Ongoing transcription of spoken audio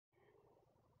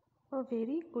A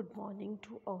very good morning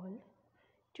to all.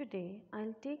 Today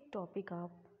I'll take topic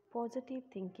up positive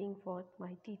thinking for my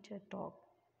teacher talk.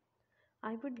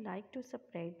 I would like to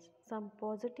spread some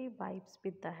positive vibes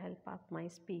with the help of my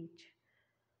speech.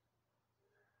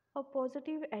 A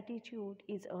positive attitude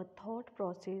is a thought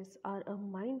process or a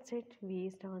mindset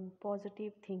based on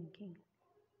positive thinking.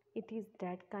 It is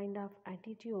that kind of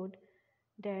attitude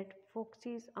that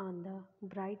focuses on the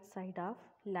bright side of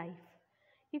life.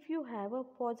 If you have a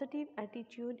positive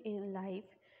attitude in life,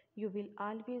 you will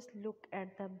always look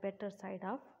at the better side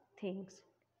of things.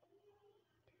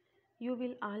 You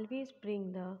will always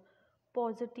bring the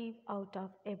positive out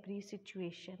of every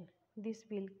situation. This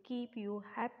will keep you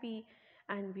happy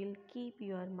and will keep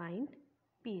your mind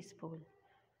peaceful.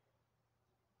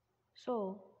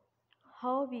 So,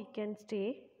 how we can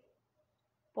stay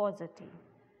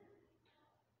positive?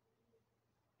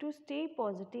 To stay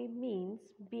positive means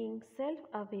being self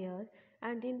aware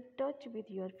and in touch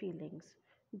with your feelings.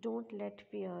 Don't let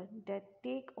fear that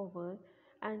take over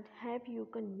and have you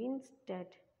convinced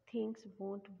that things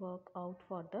won't work out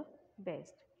for the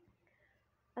best.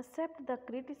 Accept the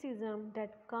criticism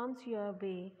that comes your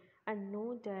way and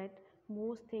know that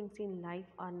most things in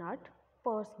life are not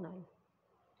personal.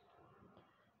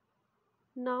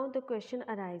 Now the question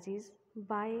arises,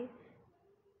 why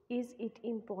is it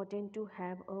important to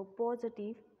have a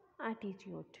positive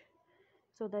attitude?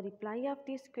 So, the reply of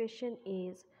this question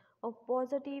is a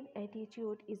positive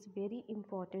attitude is very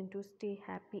important to stay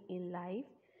happy in life.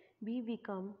 We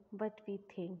become what we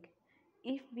think.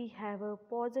 If we have a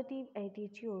positive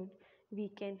attitude, we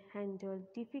can handle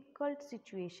difficult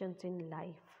situations in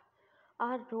life.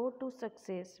 Our road to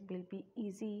success will be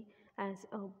easy as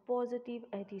a positive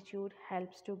attitude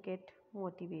helps to get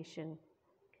motivation.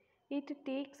 It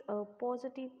takes a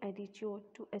positive attitude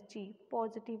to achieve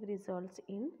positive results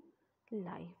in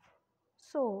life.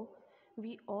 So,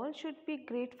 we all should be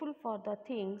grateful for the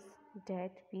things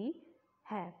that we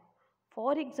have.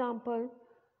 For example,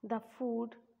 the food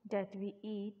that we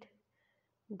eat,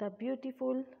 the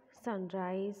beautiful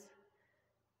sunrise,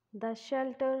 the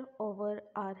shelter over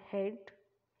our head,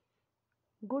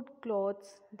 good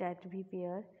clothes that we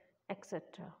wear,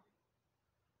 etc.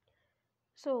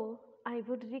 So, I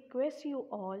would request you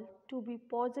all to be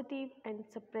positive and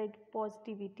spread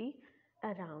positivity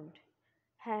around.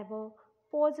 Have a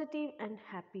positive and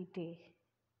happy day.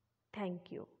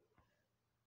 Thank you.